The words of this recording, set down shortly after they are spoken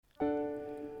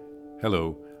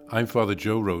Hello, I'm Father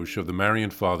Joe Roche of the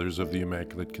Marian Fathers of the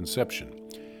Immaculate Conception.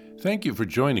 Thank you for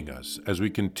joining us as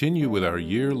we continue with our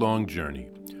year-long journey,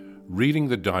 reading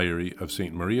the diary of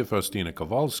St. Maria Faustina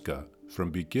Kowalska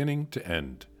from beginning to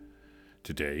end.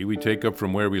 Today we take up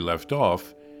from where we left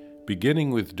off, beginning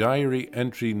with diary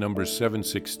entry number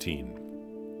 716.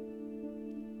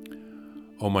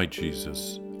 O my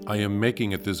Jesus, I am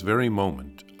making at this very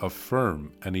moment a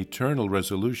firm and eternal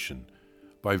resolution,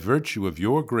 by virtue of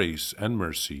your grace and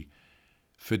mercy,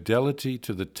 fidelity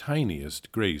to the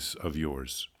tiniest grace of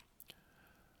yours.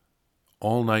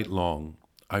 All night long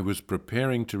I was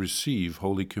preparing to receive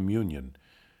Holy Communion,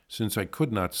 since I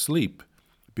could not sleep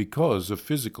because of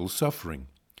physical suffering.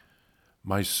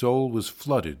 My soul was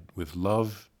flooded with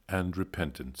love and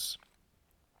repentance.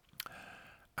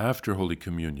 After Holy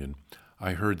Communion,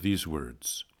 I heard these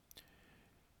words: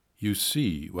 "You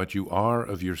see what you are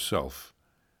of yourself,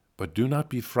 but do not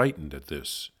be frightened at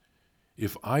this.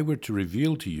 If I were to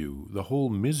reveal to you the whole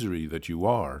misery that you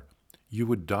are, you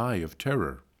would die of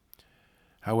terror.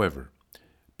 However,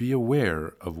 be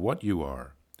aware of what you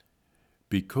are.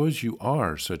 Because you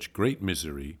are such great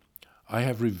misery, I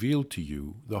have revealed to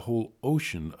you the whole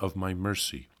ocean of my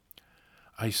mercy.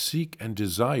 I seek and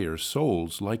desire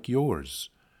souls like yours,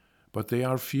 but they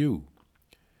are few.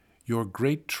 Your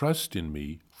great trust in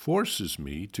me forces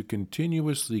me to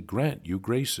continuously grant you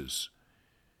graces.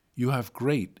 You have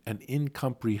great and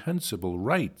incomprehensible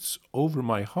rights over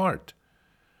my heart,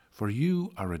 for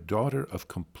you are a daughter of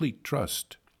complete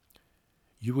trust.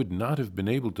 You would not have been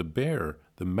able to bear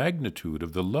the magnitude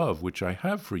of the love which I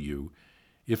have for you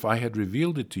if I had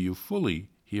revealed it to you fully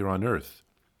here on earth.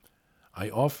 I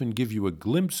often give you a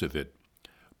glimpse of it,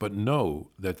 but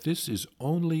know that this is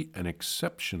only an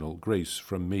exceptional grace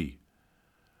from me.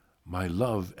 My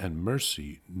love and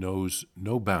mercy knows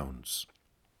no bounds."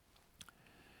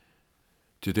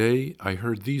 Today I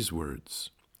heard these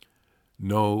words: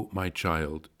 "Know, my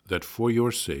child, that for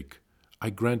your sake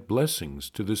I grant blessings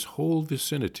to this whole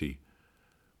vicinity,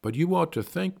 but you ought to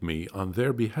thank me on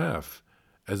their behalf,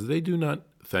 as they do not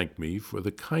thank me for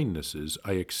the kindnesses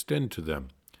I extend to them.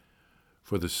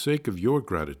 For the sake of your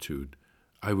gratitude,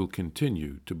 I will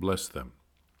continue to bless them."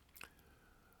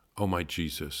 O my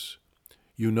Jesus,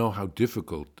 you know how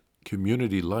difficult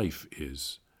community life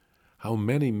is, how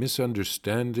many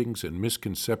misunderstandings and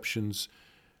misconceptions,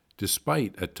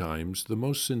 despite at times the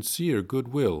most sincere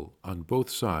goodwill on both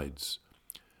sides.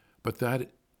 But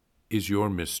that is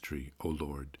your mystery, O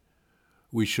Lord.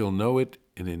 We shall know it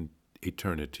in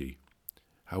eternity.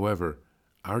 However,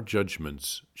 our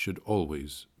judgments should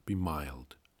always be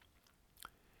mild.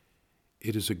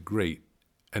 It is a great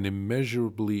and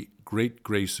immeasurably great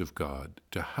grace of God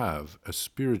to have a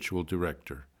spiritual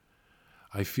director.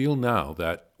 I feel now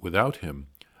that, without him,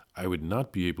 I would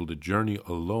not be able to journey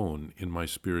alone in my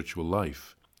spiritual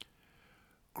life.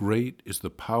 Great is the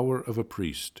power of a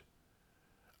priest.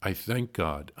 I thank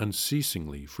God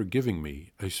unceasingly for giving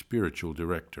me a spiritual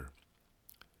director.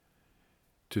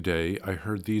 Today I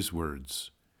heard these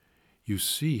words: "You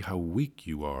see how weak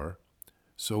you are,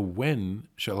 so when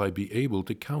shall I be able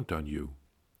to count on you?"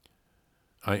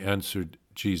 I answered,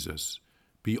 "Jesus,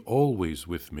 be always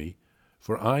with me,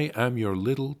 for I am your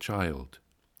little child."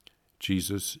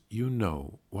 Jesus, you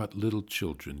know what little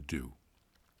children do.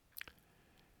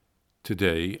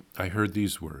 Today I heard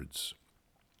these words: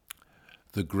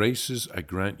 "The graces I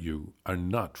grant you are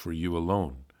not for you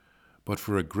alone, but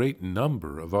for a great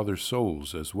number of other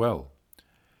souls as well.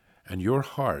 And your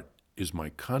heart is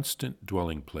my constant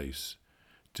dwelling place,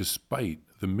 despite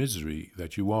the misery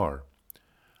that you are.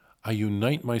 I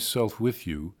unite myself with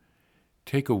you,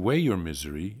 take away your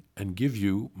misery, and give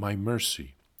you my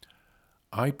mercy.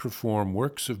 I perform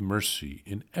works of mercy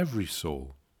in every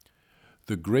soul.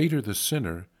 The greater the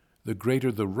sinner, the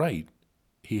greater the right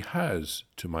he has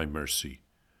to my mercy.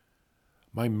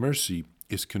 My mercy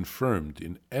is confirmed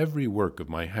in every work of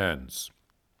my hands.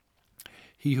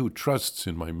 He who trusts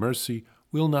in my mercy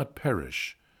will not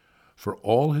perish, for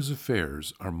all his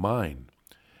affairs are mine,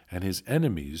 and his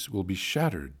enemies will be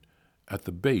shattered at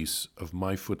the base of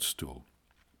my footstool."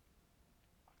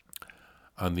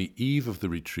 On the eve of the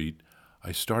retreat,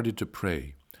 I started to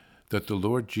pray that the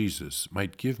Lord Jesus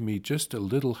might give me just a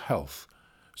little health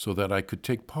so that I could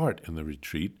take part in the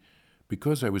retreat,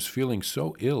 because I was feeling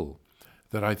so ill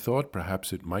that I thought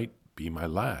perhaps it might be my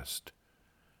last.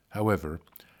 However,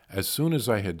 as soon as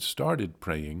I had started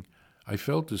praying, I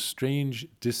felt a strange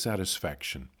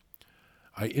dissatisfaction.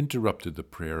 I interrupted the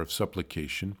prayer of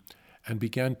supplication and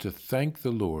began to thank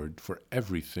the Lord for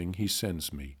everything he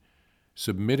sends me,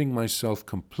 submitting myself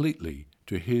completely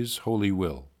to his holy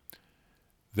will.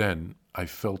 Then I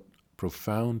felt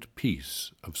profound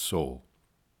peace of soul.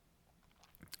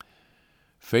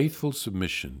 Faithful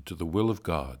submission to the will of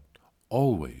God,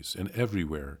 always and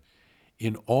everywhere,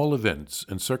 in all events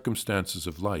and circumstances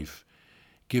of life,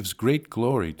 gives great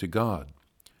glory to God.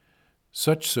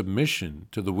 Such submission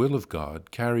to the will of God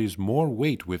carries more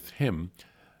weight with Him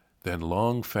than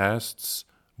long fasts,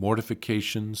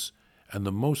 mortifications, and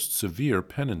the most severe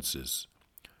penances.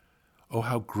 Oh,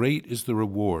 how great is the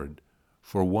reward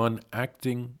for one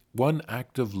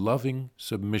act of loving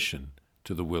submission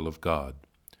to the will of God.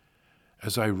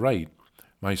 As I write,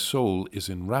 my soul is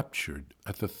enraptured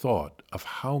at the thought of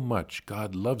how much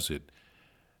God loves it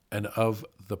and of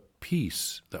the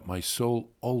peace that my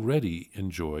soul already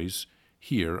enjoys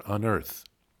here on earth.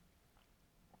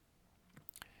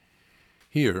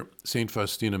 Here, St.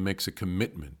 Faustina makes a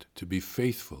commitment to be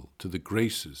faithful to the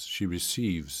graces she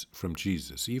receives from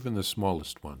Jesus, even the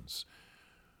smallest ones.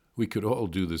 We could all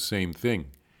do the same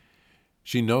thing.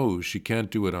 She knows she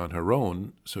can't do it on her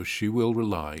own, so she will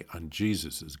rely on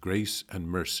Jesus' grace and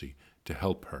mercy to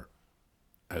help her,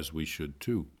 as we should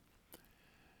too.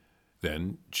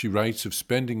 Then she writes of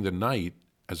spending the night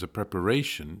as a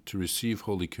preparation to receive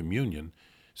Holy Communion,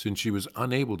 since she was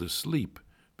unable to sleep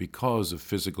because of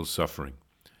physical suffering.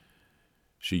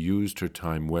 She used her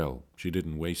time well. She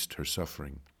didn't waste her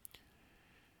suffering.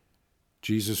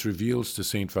 Jesus reveals to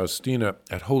St. Faustina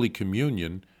at Holy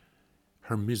Communion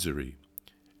her misery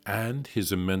and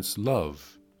His immense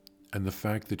love, and the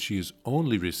fact that she is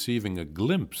only receiving a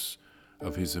glimpse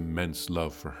of His immense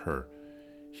love for her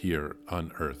here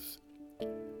on earth.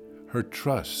 Her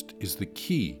trust is the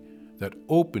key that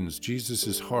opens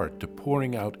Jesus' heart to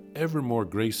pouring out ever more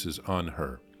graces on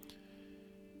her.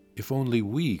 If only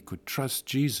we could trust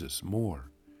Jesus more.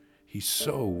 He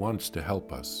so wants to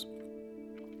help us.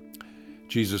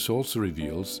 Jesus also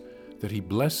reveals that He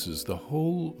blesses the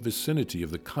whole vicinity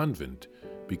of the convent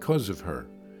because of her,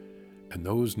 and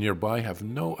those nearby have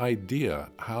no idea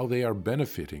how they are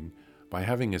benefiting by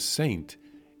having a saint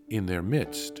in their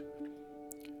midst.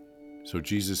 So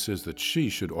Jesus says that she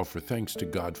should offer thanks to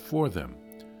God for them.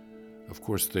 Of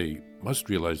course, they must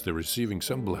realize they're receiving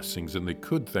some blessings, and they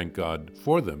could thank God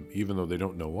for them, even though they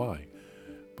don't know why.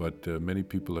 But many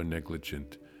people are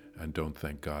negligent and don't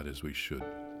thank God as we should.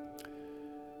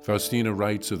 Faustina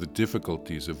writes of the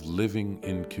difficulties of living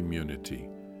in community,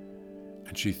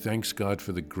 and she thanks God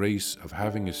for the grace of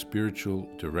having a spiritual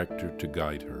director to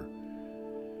guide her.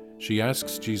 She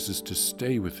asks Jesus to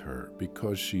stay with her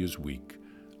because she is weak,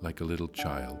 like a little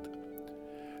child.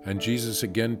 And Jesus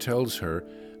again tells her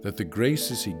that the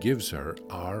graces He gives her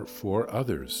are for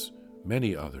others,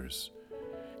 many others.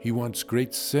 He wants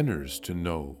great sinners to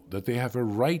know that they have a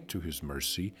right to His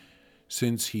mercy,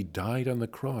 since He died on the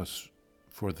cross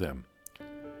for them.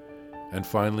 And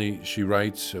finally, she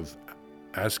writes of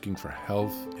asking for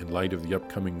health in light of the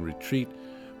upcoming retreat,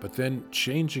 but then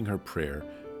changing her prayer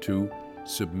to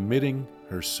submitting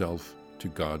herself to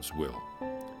God's will.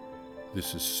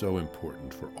 This is so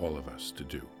important for all of us to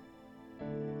do.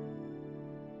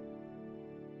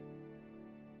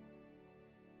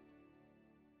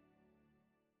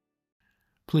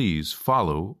 Please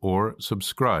follow or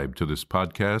subscribe to this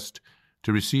podcast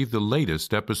to receive the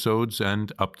latest episodes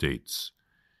and updates.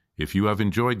 If you have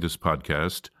enjoyed this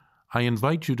podcast, I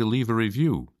invite you to leave a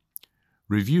review.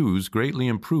 Reviews greatly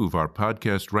improve our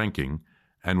podcast ranking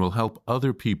and will help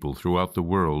other people throughout the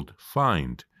world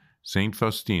find St.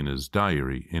 Faustina's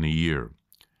Diary in a Year.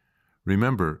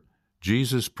 Remember,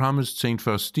 Jesus promised St.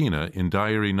 Faustina in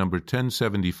Diary number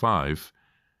 1075,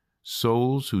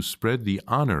 souls who spread the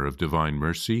honor of divine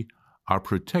mercy are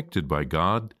protected by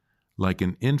God like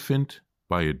an infant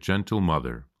by a gentle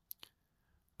mother.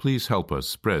 Please help us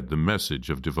spread the message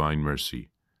of divine mercy.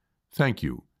 Thank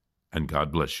you, and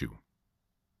God bless you.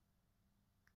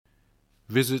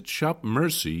 Visit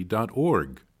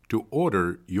shopmercy.org to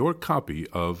order your copy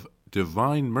of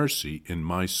Divine Mercy in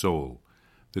My Soul,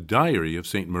 the Diary of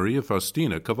St. Maria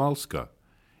Faustina Kowalska.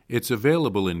 It's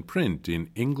available in print in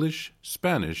English,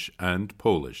 Spanish, and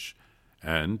Polish,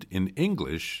 and in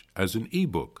English as an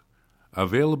e-book,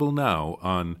 available now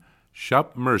on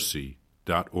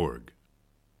shopmercy.org.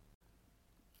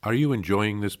 Are you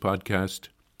enjoying this podcast?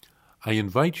 I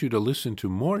invite you to listen to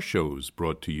more shows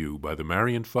brought to you by the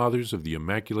Marian Fathers of the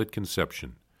Immaculate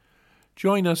Conception.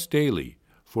 Join us daily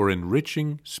for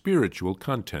enriching spiritual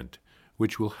content,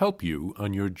 which will help you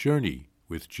on your journey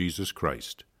with Jesus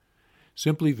Christ.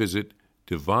 Simply visit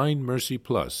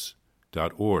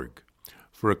DivineMercyPlus.org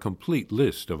for a complete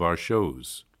list of our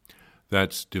shows.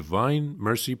 That's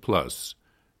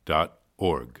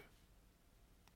DivineMercyPlus.org.